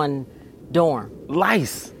this one dorm.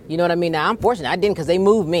 Lice. You know what I mean? Now, I'm fortunate. I didn't because they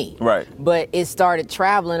moved me. Right. But it started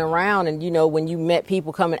traveling around, and, you know, when you met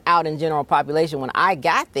people coming out in general population, when I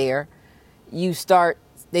got there, they start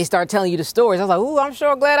telling you the stories. I was like, ooh, I'm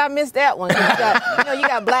sure glad I missed that one. You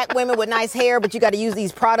got black women with nice hair, but you got to use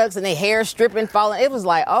these products and their hair stripping, falling. It was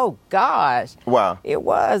like, oh, gosh. Wow. It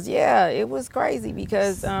was, yeah. It was crazy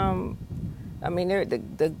because, the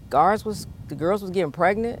girls was getting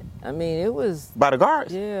pregnant. I mean, it was. By the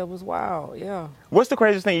guards? Yeah, it was wild, yeah. What's the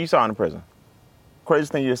craziest thing you saw in the prison?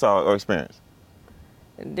 Craziest thing you saw or experienced?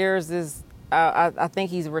 There's this, I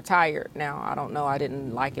think he's retired now. I don't know. I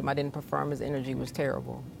didn't like him. I didn't prefer him. His energy was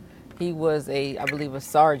terrible. He was I believe, a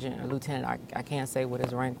sergeant, a lieutenant. I can't say what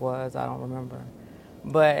his rank was. I don't remember.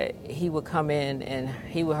 But he would come in and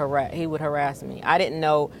he would harass me. I didn't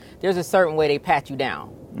know. There's a certain way they pat you down.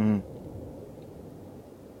 Mm-hmm.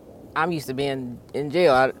 I'm used to being in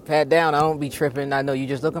jail. I pat down. I don't be tripping. I know you're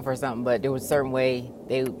just looking for something. But there was a certain way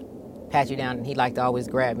they would pat you down, and he liked to always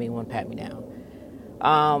grab me and want to pat me down.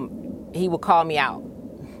 He would call me out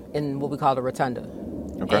in what we call the rotunda.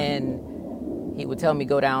 Okay. And he would tell me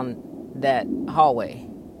go down that hallway.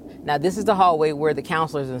 Now, this is the hallway where the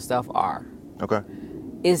counselors and stuff are. Okay.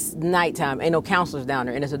 It's nighttime. Ain't no counselors down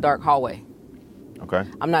there, and it's a dark hallway. Okay.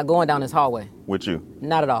 I'm not going down this hallway. With you?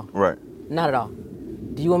 Not at all. Right. Not at all.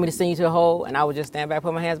 Do you want me to send you to the hole? And I would just stand back,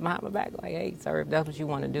 put my hands behind my back, like, hey, sir, if that's what you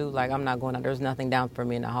want to do, like, I'm not going down. There's nothing down for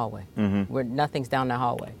me in the hallway. Mm-hmm. Nothing's down the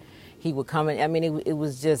hallway. He would come in. I mean, it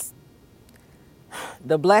was just,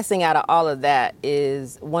 the blessing out of all of that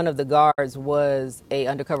is one of the guards was a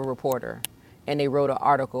undercover reporter. And they wrote an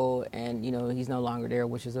article, and, you know, he's no longer there,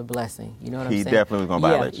 which is a blessing. You know what I'm saying? He definitely was going to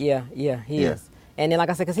violate you. Yeah, he is. And then, like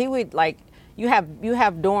I said, because he would, like, you have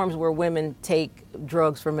dorms where women take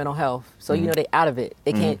drugs for mental health. So, you know, they out of it.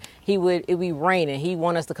 They can't, it'd be raining. He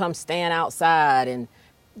want us to come stand outside and,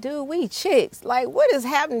 dude, we chicks. Like, what is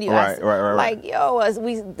happening to you? Right. Like, yo,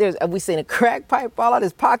 we seen a crack pipe fall out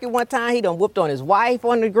his pocket one time. He done whooped on his wife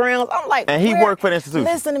on the ground. I'm like, and he worked for the institution.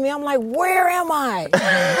 Listen to me. I'm like, where am I?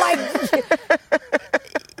 Like,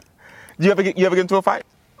 you ever get into a fight?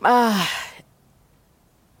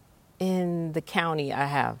 In the county, I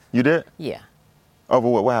have. You did? Yeah. Over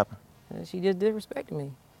what? What happened? She just disrespected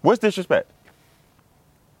me. What's disrespect?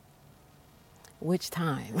 Which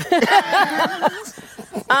time?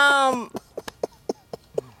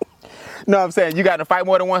 No, I'm saying you got in a fight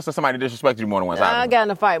more than once, or somebody disrespected you more than once? I got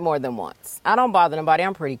in a fight more than once. I don't bother nobody.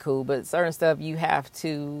 I'm pretty cool, but certain stuff you have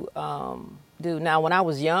to do. Now, when I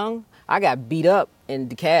was young, I got beat up in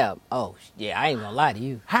DeKalb. Oh, yeah, I ain't gonna lie to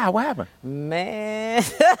you. How? What happened? Man.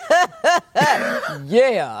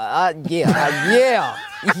 Yeah.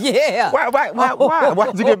 Why? Why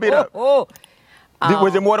did you get beat up?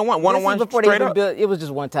 Was it more than one? One-on-one straight up? It was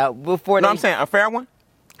just one time. I'm saying a fair one?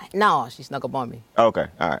 No, she snuck up on me. Okay,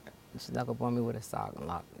 all right. She snuck up on me with a sock and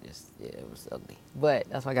lock. It was ugly. But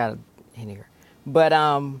that's why I got in here. But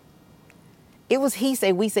it was he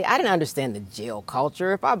say, we say. I didn't understand the jail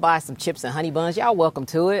culture. If I buy some chips and honey buns, y'all welcome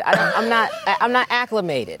to it. I'm not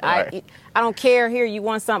acclimated. Right. I don't care. Here, you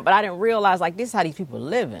want something, but I didn't realize like this is how these people are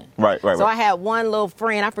living. Right. So I had one little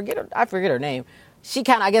friend. I forget her name. She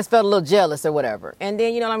kind of, I guess, felt a little jealous or whatever. And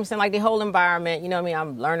then, you know what I'm saying, like the whole environment, you know what I mean,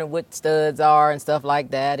 I'm learning what studs are and stuff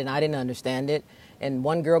like that, and I didn't understand it. And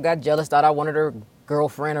one girl got jealous, thought I wanted her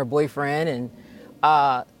girlfriend or boyfriend, and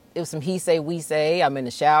it was some he say, we say. I'm in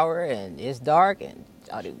the shower, and it's dark, and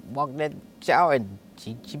I walked in that shower, and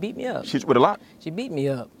she beat me up. She's with a lot? She beat me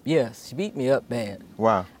up. Yes, she beat me up bad.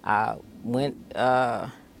 Wow. I went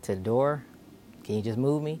to the door. Can you just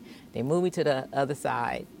move me? They moved me to the other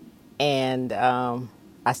side. And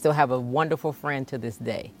I still have a wonderful friend to this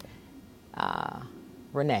day,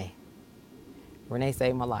 Renee. Renee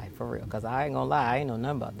saved my life, for real. Because I ain't gonna lie, I ain't know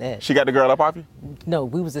nothing about that. She got the girl up off you? No,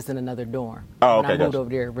 we was just in another dorm. Oh, when okay, I moved gotcha. over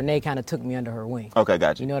there, Renee kind of took me under her wing. Okay,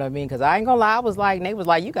 gotcha. You know what I mean? Because I ain't gonna lie, I was like, Nate was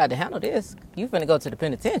like, you got to handle this. You finna go to the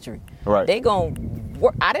penitentiary. Right. They gon'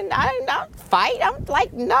 work. I didn't fight. I'm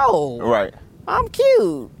like, no. Right. I'm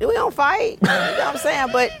cute. We don't fight. You know what I'm saying?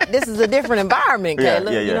 But this is a different environment,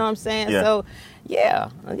 Caleb. Yeah. You know what I'm saying? Yeah. So, yeah.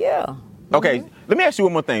 Okay, let me ask you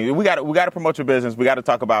one more thing. We got to promote your business. We got to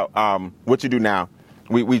talk about what you do now.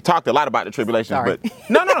 We talked a lot about the tribulations, Sorry. but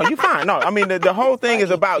no, you're fine. No, I mean the whole thing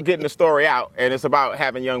is about getting the story out, and it's about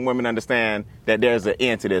having young women understand that there's an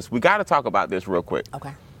end to this. We got to talk about this real quick.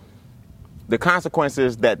 Okay. The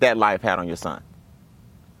consequences that life had on your son.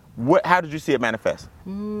 How did you see it manifest?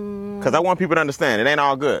 Because I want people to understand it ain't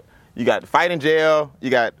all good. You got fight in jail. You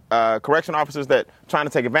got correction officers that trying to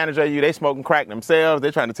take advantage of you. They smoking crack themselves.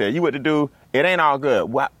 They're trying to tell you what to do. It ain't all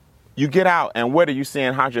good. You get out, and what are you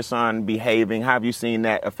seeing? How's your son behaving? How have you seen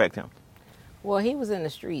that affect him? Well, he was in the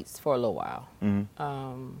streets for a little while.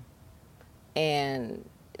 And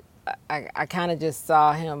I kind of just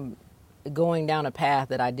saw him going down a path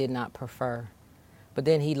that I did not prefer. But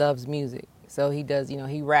then he loves music. So he does,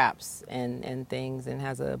 he raps and things and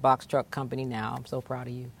has a box truck company now. I'm so proud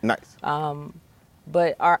of you. Nice.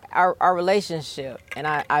 But our relationship, and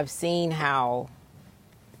I've seen how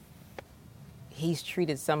he's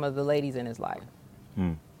treated some of the ladies in his life.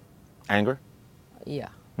 Anger? Yeah.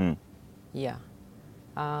 Yeah.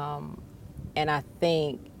 And I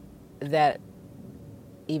think that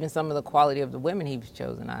even some of the quality of the women he's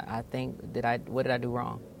chosen, I think, what did I do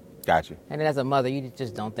wrong? Got you. And then as a mother, you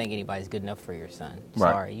just don't think anybody's good enough for your son.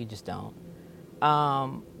 Right. Sorry, you just don't.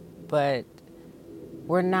 But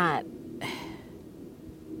we're not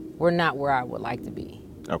where I would like to be.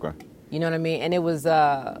 Okay. You know what I mean? And it was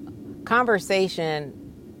a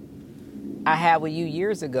conversation I had with you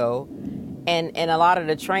years ago, and a lot of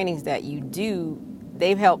the trainings that you do,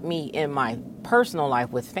 they've helped me in my personal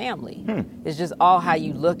life with family. It's just all how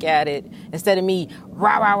you look at it. Instead of me,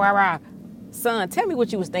 rah, rah, rah, rah. Son, tell me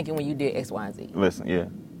what you was thinking when you did X, Y, and Z. Listen, yeah.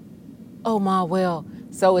 Oh, Ma, well.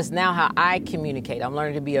 So it's now how I communicate. I'm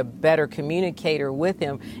learning to be a better communicator with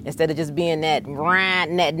him instead of just being that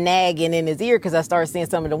nagging in his ear, because I started seeing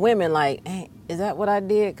some of the women like, hey, is that what I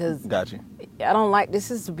did? Because Got you. I don't like,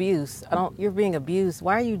 this is abuse. You're being abused.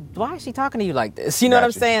 Why is she talking to you like this? You know what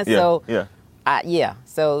I'm saying? Yeah. So yeah.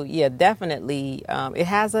 So definitely, it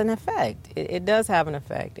has an effect. It does have an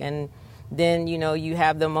effect. And then, you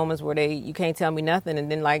have the moments where you can't tell me nothing. And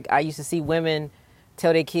then, like, I used to see women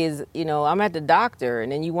tell their kids, I'm at the doctor.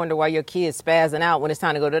 And then you wonder why your kid's spazzing out when it's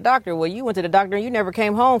time to go to the doctor. Well, you went to the doctor and you never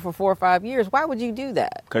came home for 4 or 5 years. Why would you do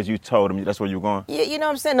that? Because you told them that's where you were going? Yeah, you know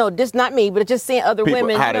what I'm saying? No, just not me, but just seeing other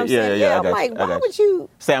women. You know what I'm saying? Yeah, I'm like, why would you?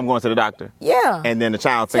 Say I'm going to the doctor. Yeah. And then the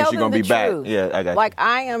child thinks you're going to be back. Yeah, I got you. Like,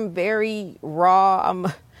 I am very raw.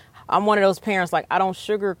 I'm one of those parents, like, I don't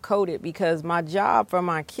sugarcoat it, because my job for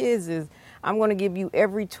my kids is I'm going to give you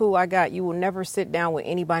every tool I got. You will never sit down with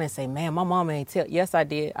anybody and say, man, my mama ain't tell. Yes, I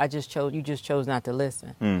did. You just chose not to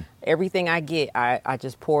listen. Everything I get, I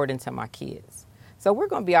just pour it into my kids. So we're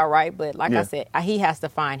going to be all right. But like I said, he has to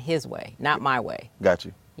find his way, not my way. Got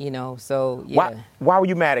you. So yeah. Why were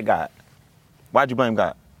you mad at God? Why'd you blame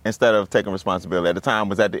God instead of taking responsibility? At the time,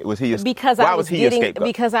 was he? Because why was he your scapegoat?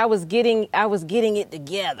 Because I was getting it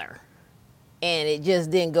together, and it just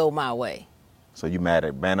didn't go my way. So you mad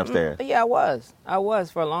at man upstairs? Yeah, I was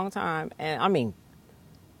for a long time. And I mean,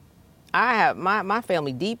 I have my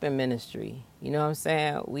family deep in ministry. You know what I'm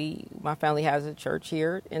saying? My family has a church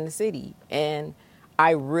here in the city. And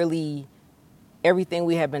I really, everything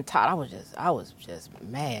we had been taught, I was just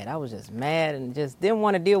mad. I was just mad and just didn't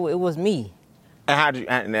want to deal with it. It was me.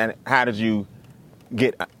 And how did you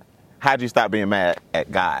stop being mad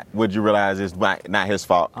at God? Would you realize it's not his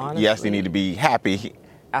fault? Honestly, you actually need to be happy.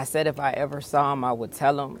 I said if I ever saw him, I would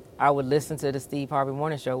tell him. I would listen to the Steve Harvey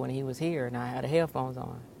Morning Show when he was here, and I had the headphones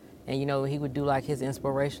on. And, he would do, like, his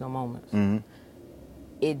inspirational moments.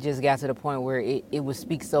 It just got to the point where it would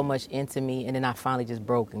speak so much into me, and then I finally just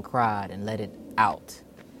broke and cried and let it out.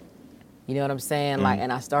 You know what I'm saying? Like,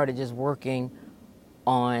 and I started just working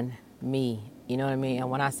on me. You know what I mean? And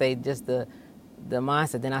when I say just the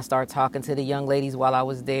mindset, then I started talking to the young ladies while I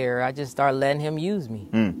was there. I just started letting him use me.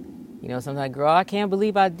 Sometimes, girl, I can't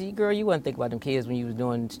believe girl, you wouldn't think about them kids when you was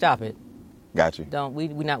doing, stop it. Got you. We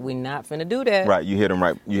not finna do that. Right, you hit them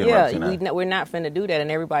right. We're not finna do that,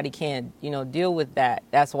 and everybody can't, deal with that.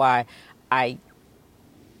 That's why I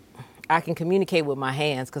can communicate with my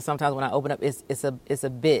hands, because sometimes when I open up, it's a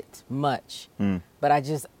bit much. But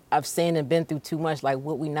I've seen and been through too much. Like,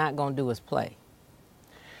 what we not gonna do is play.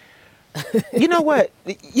 You know what?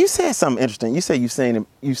 You said something interesting. You said you've seen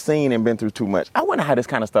and been through too much. I wonder how this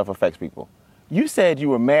kind of stuff affects people. You said you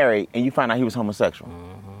were married and you found out he was homosexual.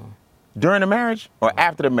 During the marriage or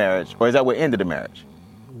after the marriage? Or is that what ended the marriage?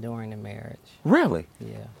 During the marriage. Really?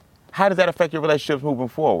 Yeah. How does that affect your relationships moving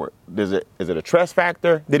forward? Is it a trust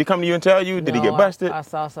factor? Did he come to you and tell you? Did he get busted? I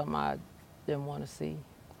saw something I didn't want to see.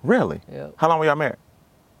 Really? Yep. How long were y'all married?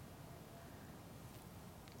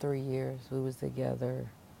 3 years. We was together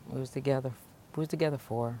 4.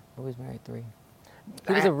 We was married 3.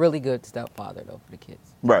 He was a really good stepfather, though, for the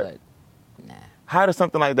kids. Right. But, nah. How does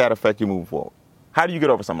something like that affect you moving forward? How do you get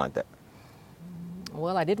over something like that?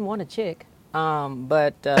 Well, I didn't want a chick.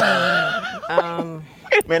 But, Wait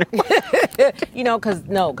a minute.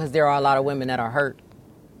 because there are a lot of women that are hurt.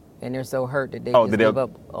 And they're so hurt that they just give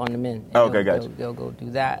up on the men. And Okay, gotcha. They'll go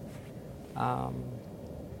do that.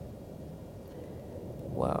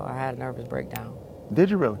 Well, I had a nervous breakdown. Did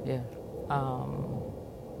you really? Yeah.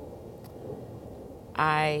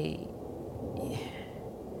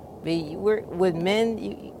 With men,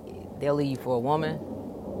 they'll leave you for a woman.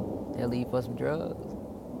 They'll leave you for some drugs.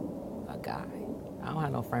 A guy. I don't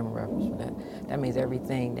have no frame of reference for that. That means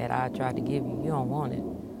everything that I tried to give you, you don't want it.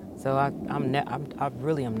 So I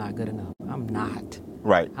really am not good enough. I'm not.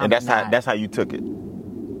 Right. And that's how you took it.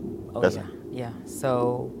 Oh, yeah.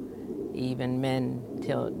 So even men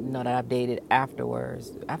that I've dated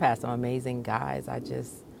afterwards, I've had some amazing guys.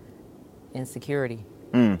 Insecurity.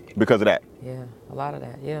 Because of that. Yeah, a lot of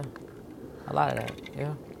that. Yeah, a lot of that.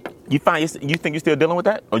 Yeah. You think you're still dealing with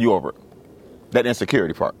that, or you over it? That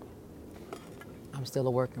insecurity part. I'm still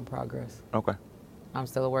a work in progress. Okay. I'm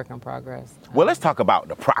still a work in progress. Well, let's talk about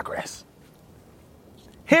the progress.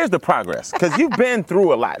 Here's the progress, because you've been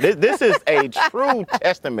through a lot. This is a true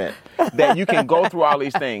testament that you can go through all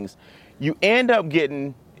these things. You end up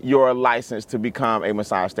getting your license to become a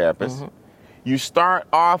massage therapist. Mm-hmm. You start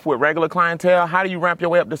off with regular clientele. How do you ramp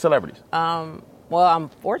your way up to celebrities? Well, I'm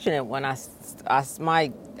fortunate when I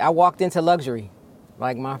walked into luxury.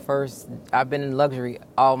 Like I've been in luxury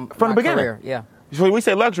all from the beginning. Career. Yeah. So when we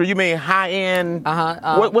say luxury, you mean high-end?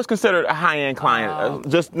 What's considered a high-end client?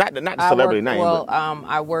 Just not the celebrity name. Well,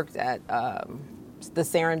 I worked at the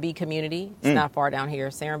Serenbe community. It's not far down here.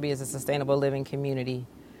 Serenbe is a sustainable living community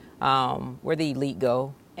where the elite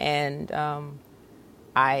go. And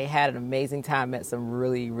I had an amazing time, met some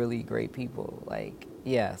really, really great people. Like,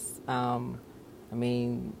 yes. Some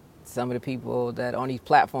of the people that on these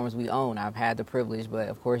platforms we own, I've had the privilege, but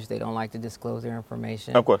of course they don't like to disclose their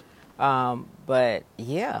information. Of course. But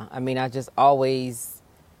yeah, I just always,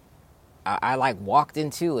 I like walked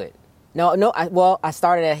into it. I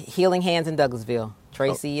started at Healing Hands in Douglasville.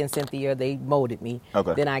 Tracy and Cynthia, they molded me.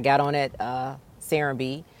 Okay. Then I got on at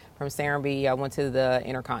Serenbe. From Serenbe, I went to the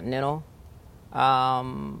Intercontinental.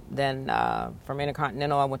 Then from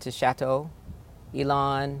Intercontinental, I went to Chateau,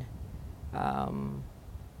 Elan,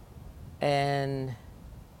 and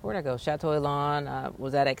where'd I go? Chateau Elan,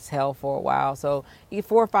 was at Exhale for a while. So you get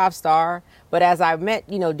 4 or 5 star. But as I met,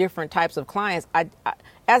 different types of clients,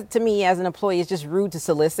 to me as an employee, it's just rude to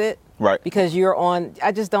solicit. Right. Because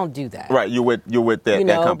I just don't do that. Right. You're with that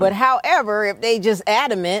company. But however, if they just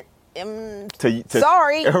adamant,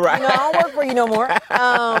 sorry, right. I don't work for you no more.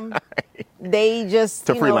 They just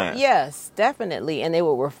freelance. Yes, definitely, and they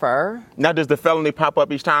will refer. Now, does the felony pop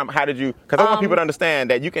up each time? How did you? Because I want people to understand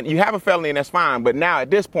that you have a felony and that's fine. But now at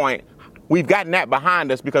this point, we've gotten that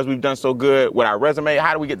behind us because we've done so good with our resume.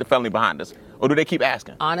 How do we get the felony behind us, or do they keep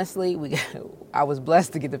asking? Honestly, I was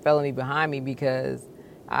blessed to get the felony behind me because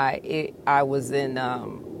I was in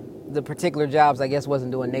the particular jobs, I guess,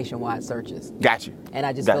 wasn't doing nationwide searches. Got you. And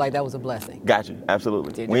I just feel like that was a blessing. Got you.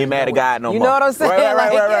 Absolutely. We ain't mad at God no more. You know what I'm saying?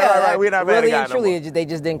 Right. We're not mad at God no more. Really and truly, they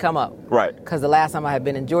just didn't come up. Right. Because the last time I had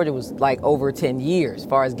been in Georgia was like over 10 years as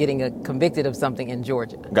far as getting convicted of something in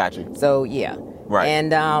Georgia. Got you. So, yeah. Right.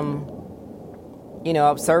 And,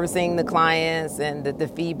 servicing the clients and the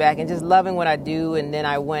feedback and just loving what I do. And then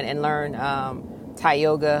I went and learned Thai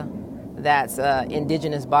yoga. That's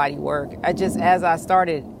indigenous body work. As I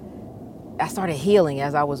started healing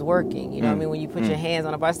as I was working. You know what I mean? When you put your hands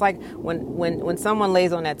on a body, it's like when someone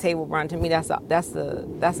lays on that table, Brian. To me, that's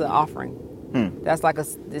an offering. That's like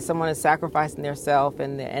someone is sacrificing themselves,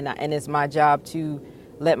 and it's my job to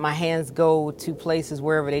let my hands go to places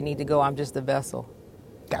wherever they need to go. I'm just a vessel.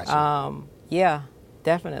 Gotcha. Yeah,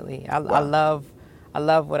 definitely. I love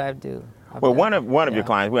what I do. One of your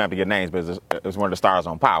clients, we don't have to get names, but it's one of the stars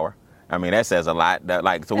on Power. I mean, that says a lot.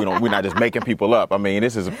 So we're not just making people up. I mean,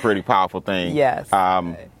 this is a pretty powerful thing. Yes.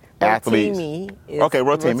 Athletes.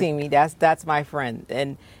 Rotimi. That's my friend,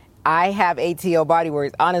 and I have ATL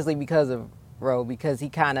Bodyworks honestly because of Ro, because he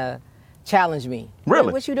kind of challenge me.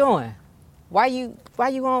 Really? What you doing? Why you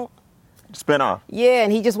on? Spin off. Yeah,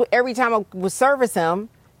 and he just, every time I would service him,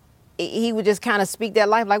 he would just kind of speak that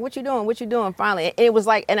life, like, what you doing? What you doing? Finally, and it was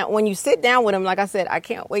like, and when you sit down with him, like I said, I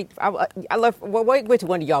can't wait. I love. Well, wait till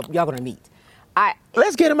one of y'all gonna meet.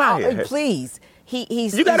 Let's get him out here. Please.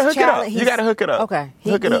 He's You gotta hook it up. You gotta hook it up. Okay.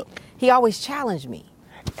 Hook it up. He always challenged me.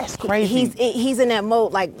 That's crazy. He's in that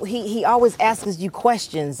mode, like he always asks you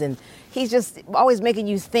questions, and he's just always making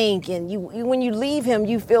you think. And you when you leave him,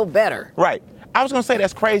 you feel better. Right. I was gonna say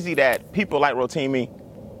that's crazy that people like Rotimi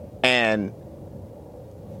and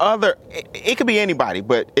it could be anybody,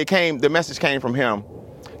 but the message came from him,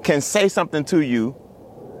 can say something to you,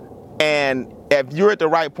 and if you're at the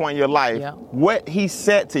right point in your life, Yeah. what he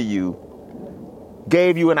said to you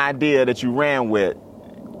gave you an idea that you ran with,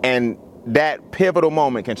 and that pivotal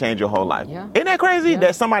moment can change your whole life. Yeah. Isn't that crazy? Yeah.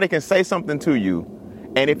 That somebody can say something to you,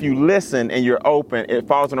 and if you listen and you're open, it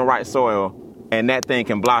falls in the right soil, and that thing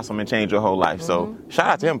can blossom and change your whole life. So shout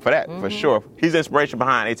out to him for that, for sure. He's the inspiration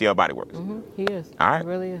behind ATL Body Works. He is. All right. He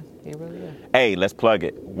really is. He really is. Hey, let's plug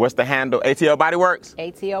it. What's the handle? ATL Body Works?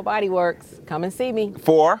 ATL Body Works. Come and see me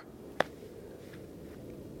For?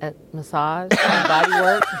 at Massage Body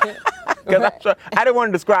Works. Because I didn't want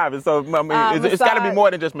to describe it, so I mean, it's got to be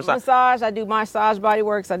more than just massage. Massage. I do Massage Body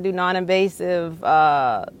Works. I do non-invasive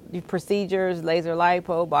procedures, laser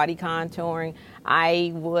lipo, body contouring.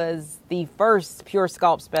 I was the first pure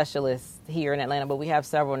sculpt specialist here in Atlanta, but we have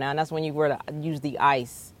several now, and that's when you were to use the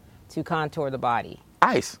ice to contour the body.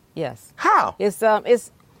 Ice? Yes. How?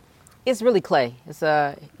 It's really clay. It's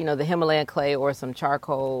the Himalayan clay or some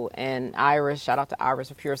charcoal and Iris. Shout out to Iris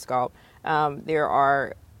for Pure Sculpt. There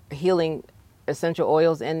are healing essential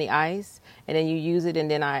oils in the ice, and then you use it. And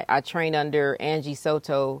then I trained under Angie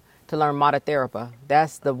Soto to learn Matotherapy.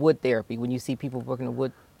 That's the wood therapy. When you see people working the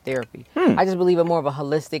wood therapy, I just believe in more of a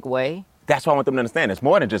holistic way. That's why I want them to understand. It's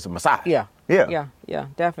more than just a massage. Yeah. Yeah. Yeah.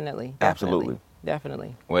 Definitely. Absolutely.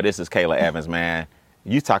 Definitely. Well, this is Kayla Evans, man.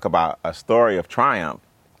 You talk about a story of triumph.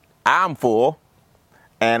 I'm full,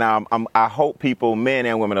 and I hope people, men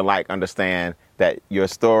and women alike, understand that your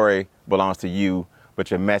story belongs to you,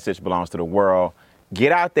 but your message belongs to the world.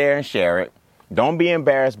 Get out there and share it. Don't be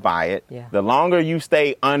embarrassed by it. Yeah. The longer you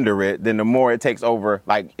stay under it, then the more it takes over.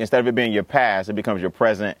 Like, instead of it being your past, it becomes your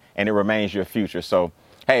present, and it remains your future. So,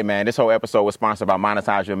 hey, man, this whole episode was sponsored by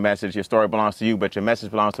Monetize Your Message. Your story belongs to you, but your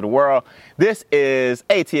message belongs to the world. This is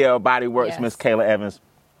ATL Body Works, Yes. Miss Kayla Evans.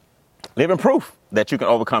 Living proof that you can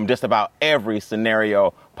overcome just about every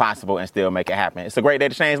scenario possible and still make it happen. It's a great day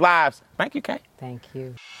to change lives. Thank you, Kay. Thank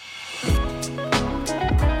you.